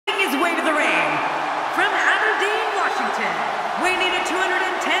from Aberdeen, Washington, weighing in at 210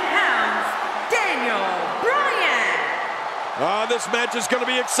 pounds, Bryan. This match is going to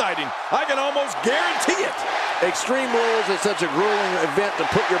be exciting. I can almost guarantee it. Extreme Rules is such a grueling event to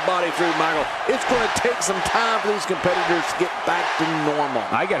put your body through, Michael. It's going to take some time for these competitors to get back to normal.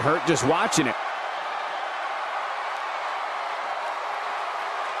 I get hurt just watching it.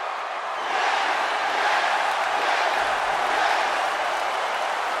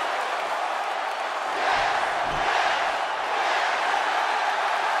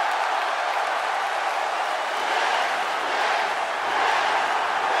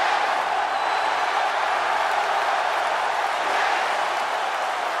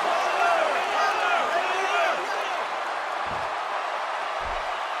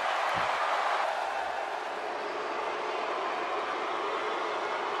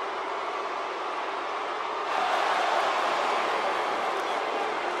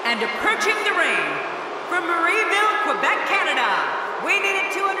 And approaching the ring, from Marieville, Quebec, Canada, weighing in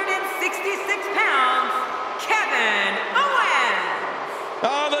at 266 pounds, Kevin Owens.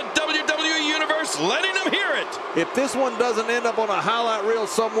 The WWE Universe letting them hear it. If this one doesn't end up on a highlight reel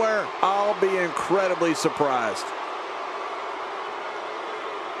somewhere, I'll be incredibly surprised.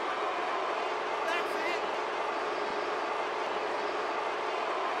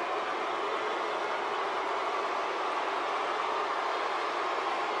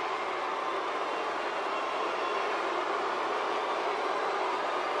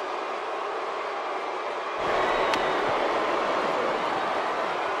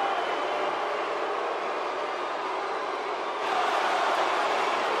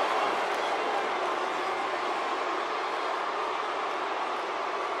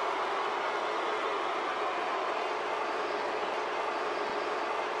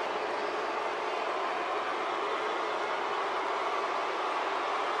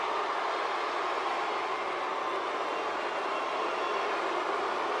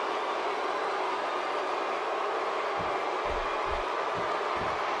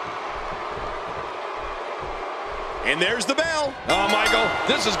 And there's the bell. Oh, Michael,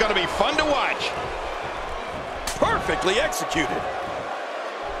 this is going to be fun to watch. Perfectly executed.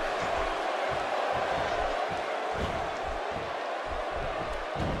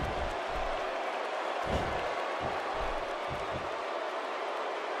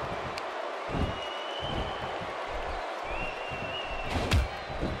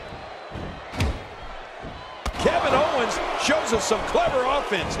 Kevin Owens shows us some clever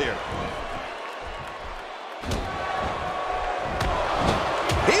offense here.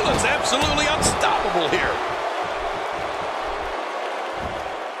 He looks absolutely unstoppable here.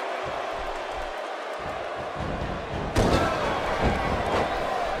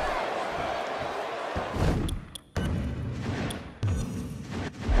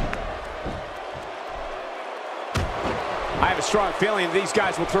 I have a strong feeling these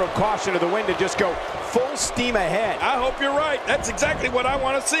guys will throw caution to the wind and just go full steam ahead. I hope you're right. That's exactly what I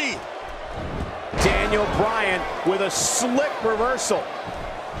want to see. Bryan with a slick reversal.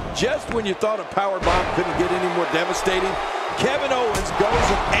 Just when you thought a power bomb couldn't get any more devastating, Kevin Owens goes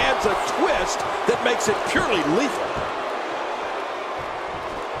and adds a twist that makes it purely lethal.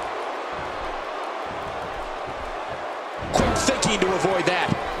 Quick thinking to avoid that.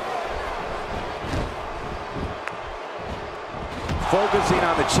 Focusing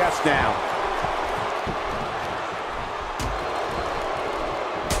on the chest now.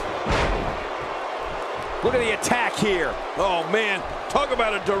 Look at the attack here. Oh, man. Talk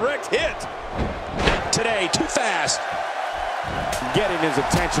about a direct hit. Not today. Too fast. Getting his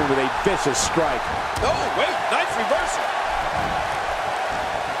attention with a vicious strike. Oh, wait. Nice reversal.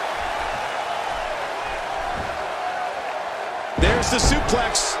 There's the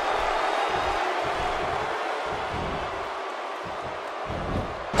suplex.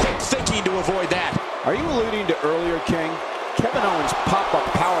 Quick thinking to avoid that. Are you alluding to earlier, King? Kevin Owens' pop-up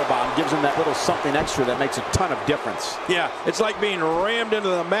powerbomb gives him that little something extra that makes a ton of difference. Yeah, it's like being rammed into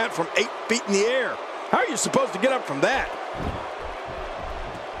the mat from 8 feet in the air. How are you supposed to get up from that?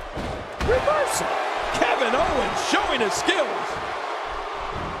 Reversal. Kevin Owens showing his skills.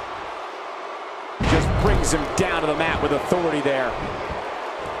 Just brings him down to the mat with authority there.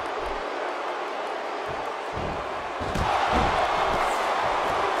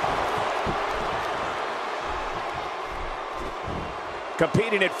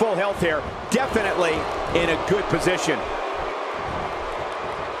 Competing at full health here, definitely in a good position.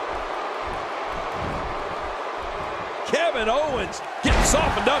 Kevin Owens getting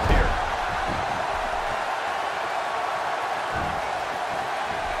softened up here.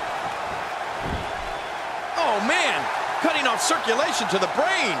 Oh, man, cutting off circulation to the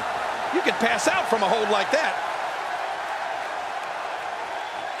brain. You could pass out from a hold like that.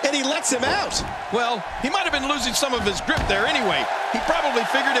 And he lets him out. Well, he might have been losing some of his grip there anyway. He probably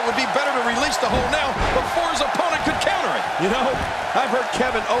figured it would be better to release the hold now before his opponent could counter it. You know, I've heard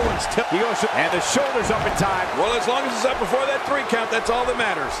Kevin Owens tell... He goes, and the shoulder's up in time. Well, as long as it's up before that 3 count, that's all that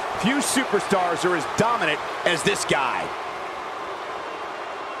matters. Few superstars are as dominant as this guy.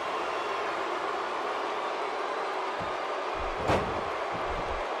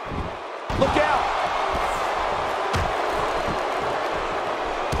 Look out!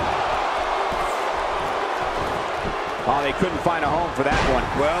 Oh, they couldn't find a home for that one.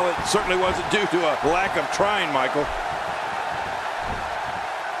 Well, it certainly wasn't due to a lack of trying, Michael.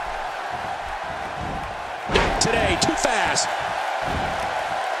 Today, too fast.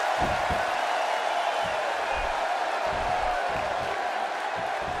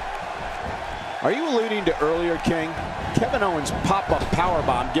 Are you alluding to earlier, King? Kevin Owens' pop-up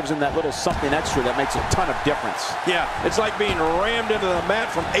powerbomb gives him that little something extra that makes a ton of difference. Yeah, it's like being rammed into the mat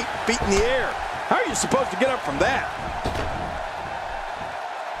from 8 feet in the air. How are you supposed to get up from that?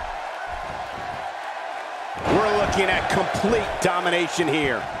 We're looking at complete domination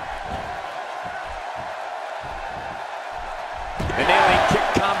here. A nailing kick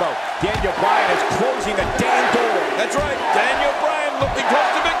combo. Daniel Bryan is closing the damn door. That's right, Daniel Bryan looking close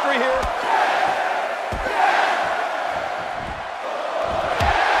to victory here.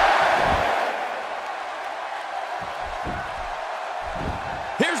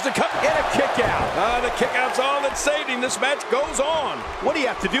 Here's the cut. And a kick out. The kick out's all that saved him. This match goes on. What do you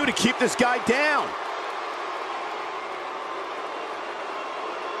have to do to keep this guy down?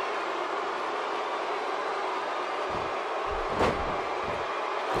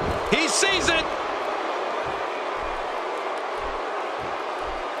 He sees it.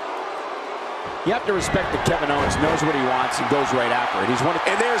 You have to respect that Kevin Owens knows what he wants and goes right after it. He's one of...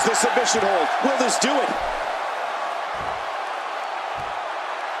 And there's the submission hold. Will this do it?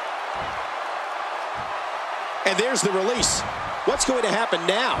 And there's the release. What's going to happen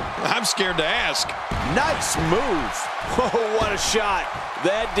now? I'm scared to ask. Nice move. Oh, what a shot.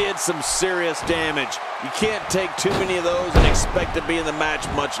 That did some serious damage. You can't take too many of those and expect to be in the match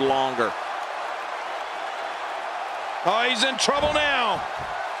much longer. Oh, he's in trouble now.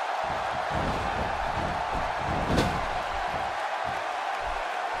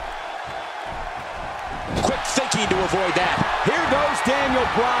 Quick thinking to avoid that. Here goes Daniel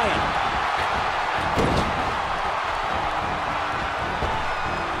Bryan.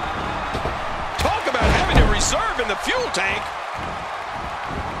 Talk about having to reserve in the fuel tank.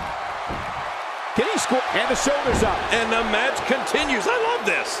 Can he score? And the shoulders up. And the match continues. I love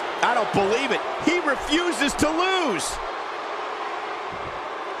this. I don't believe it. He refuses to lose.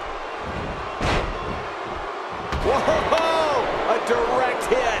 Whoa! A direct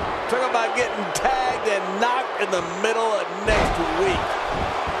hit. Talk about getting tagged and knocked in the middle of next week.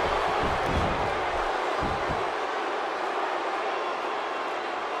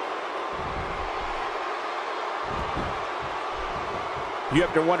 You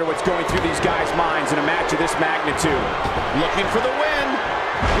have to wonder what's going through these guys' minds in a match of this magnitude. Looking for the win.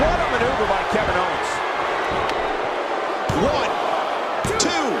 What a maneuver by Kevin Owens. 1, 2.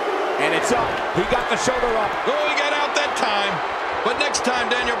 And it's up. He got the shoulder up. Oh, he got out that time. But next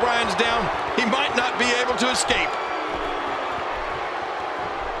time Daniel Bryan's down, he might not be able to escape.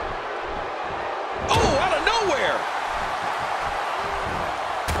 Oh, out of nowhere.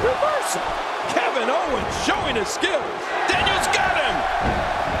 Reversal. Kevin Owens showing his skills. Daniel's got him.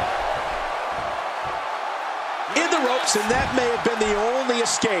 In the ropes, and that may have been the only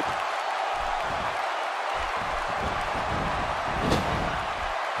escape.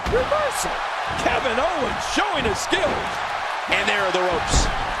 Reversal. Kevin Owens showing his skills. And there are the ropes.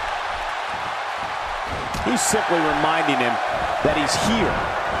 He's simply reminding him that he's here.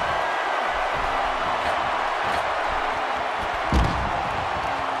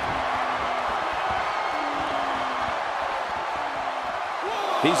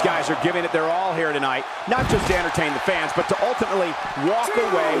 These guys are giving it their all here tonight, not just to entertain the fans, but to ultimately walk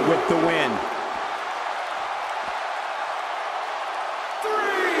away with the win.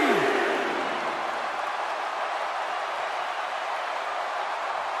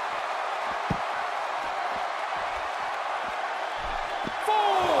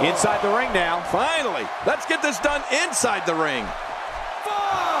 Inside the ring now. Finally, let's get this done inside the ring.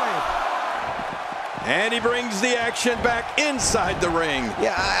 5. And he brings the action back inside the ring.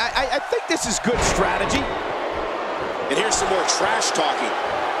 Yeah, I think this is good strategy. And here's some more trash talking.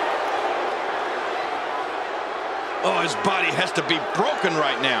 Oh, his body has to be broken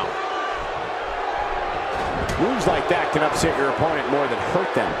right now. Moves like that can upset your opponent more than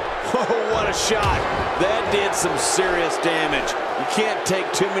hurt them. Oh, what a shot. That did some serious damage. You can't take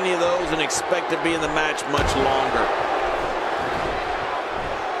too many of those and expect to be in the match much longer.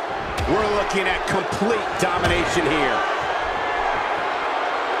 We're looking at complete domination here.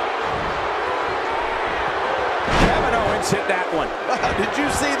 Kevin Owens hit that one. Wow, did you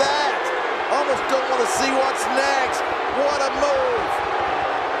see that? Almost don't want to see what's next. What a move.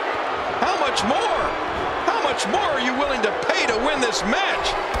 How much more? How much more are you willing to pay to win this match?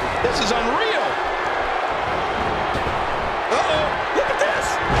 This is unreal. Uh-oh, look at this.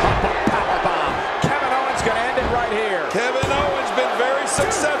 Powerbomb. Kevin Owens going to end it right here. Kevin Owens been very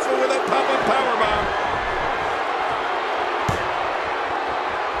successful with that pop-up powerbomb.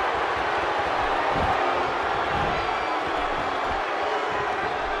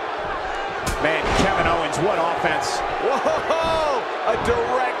 Man, Kevin Owens, what offense. Whoa, a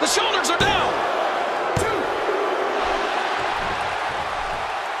direct. The shoulders are down.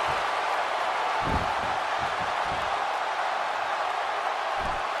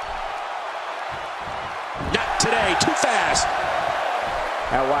 Not today, too fast.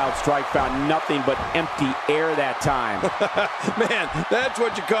 That wild strike found nothing but empty air that time. Man, that's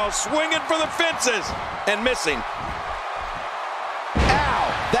what you call swinging for the fences and missing. Ow,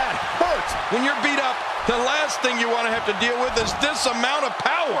 that hurts. When you're beat up, the last thing you want to have to deal with is this amount of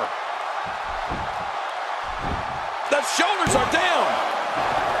power. The shoulders are down.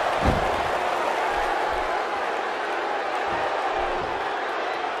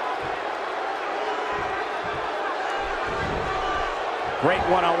 Great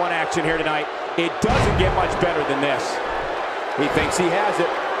one-on-one action here tonight. It doesn't get much better than this. He thinks he has it.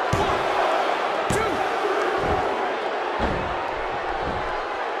 1,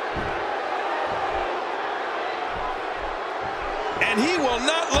 2. And he will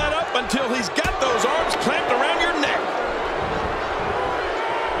not let up until he's got those arms clamped around your neck.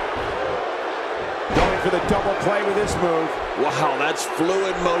 Going for the double play with this move. Wow, that's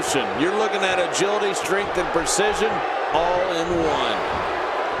fluid motion. You're looking at agility, strength, and precision all in one.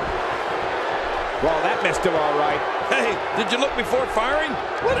 Well, that missed him all right. Hey, did you look before firing?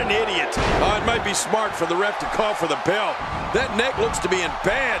 What an idiot. Oh, it might be smart for the ref to call for the bell. That neck looks to be in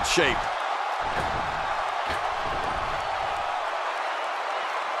bad shape.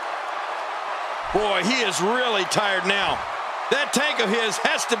 Boy, he is really tired now. That tank of his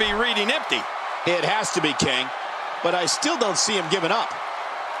has to be reading empty. It has to be, King, but I still don't see him giving up.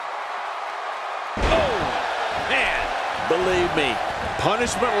 Oh, man. Believe me,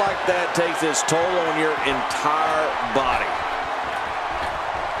 punishment like that takes its toll on your entire body.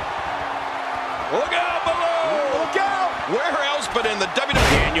 Look out below! Look out! Where else but in the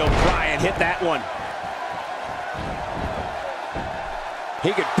WWE? Bryan hit that one.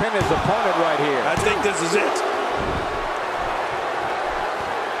 He could pin his opponent right here. I think this is it.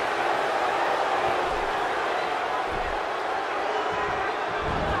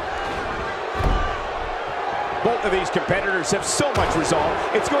 Both of these competitors have so much resolve,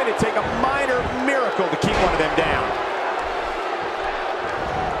 it's going to take a minor miracle to keep one of them down.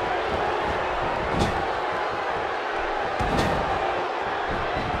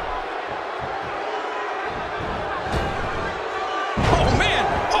 Oh, man,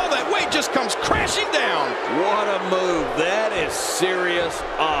 all that weight just comes crashing down. What a move. That is serious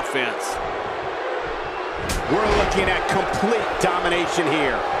offense. We're looking at complete domination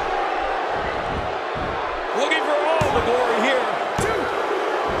here. Looking for all the glory here. 2.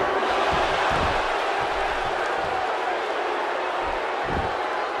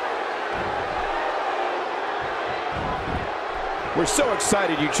 We're so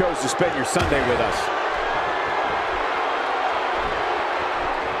excited you chose to spend your Sunday with us.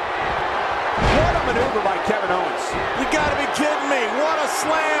 What a maneuver by Kevin Owens. You gotta be kidding me. What a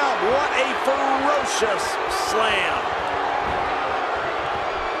slam. What a ferocious slam.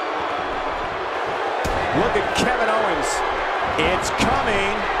 Look at Kevin Owens. It's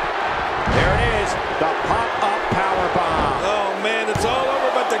coming. There it is. The pop-up powerbomb. Oh, man, it's all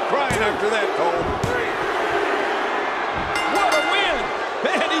over but the crying after that, Cole. What a win.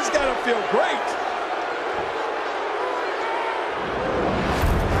 Man, he's got to feel great.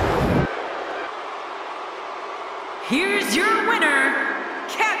 Here's your winner,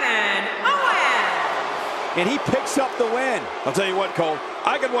 Kevin Owens. And he picks up the win. I'll tell you what, Cole,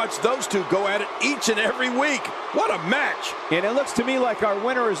 I could watch those two go at it each and every week. What a match. And it looks to me like our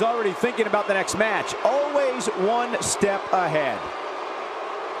winner is already thinking about the next match. Always one step ahead.